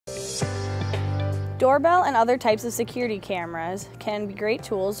Doorbell and other types of security cameras can be great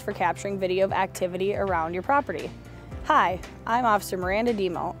tools for capturing video of activity around your property. Hi, I'm Officer Miranda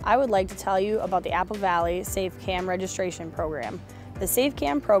Demo. I would like to tell you about the Apple Valley SafeCam registration program. The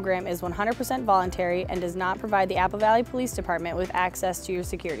SafeCam program is 100% voluntary and does not provide the Apple Valley Police Department with access to your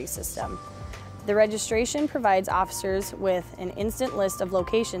security system. The registration provides officers with an instant list of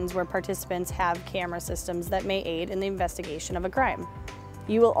locations where participants have camera systems that may aid in the investigation of a crime.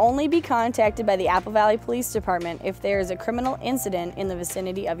 You will only be contacted by the Apple Valley Police Department if there is a criminal incident in the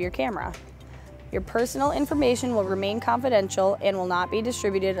vicinity of your camera. Your personal information will remain confidential and will not be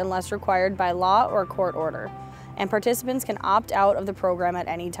distributed unless required by law or court order, and participants can opt out of the program at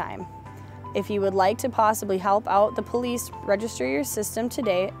any time. If you would like to possibly help out the police, register your system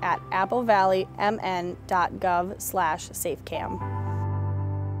today at applevalley.mn.gov/safecam.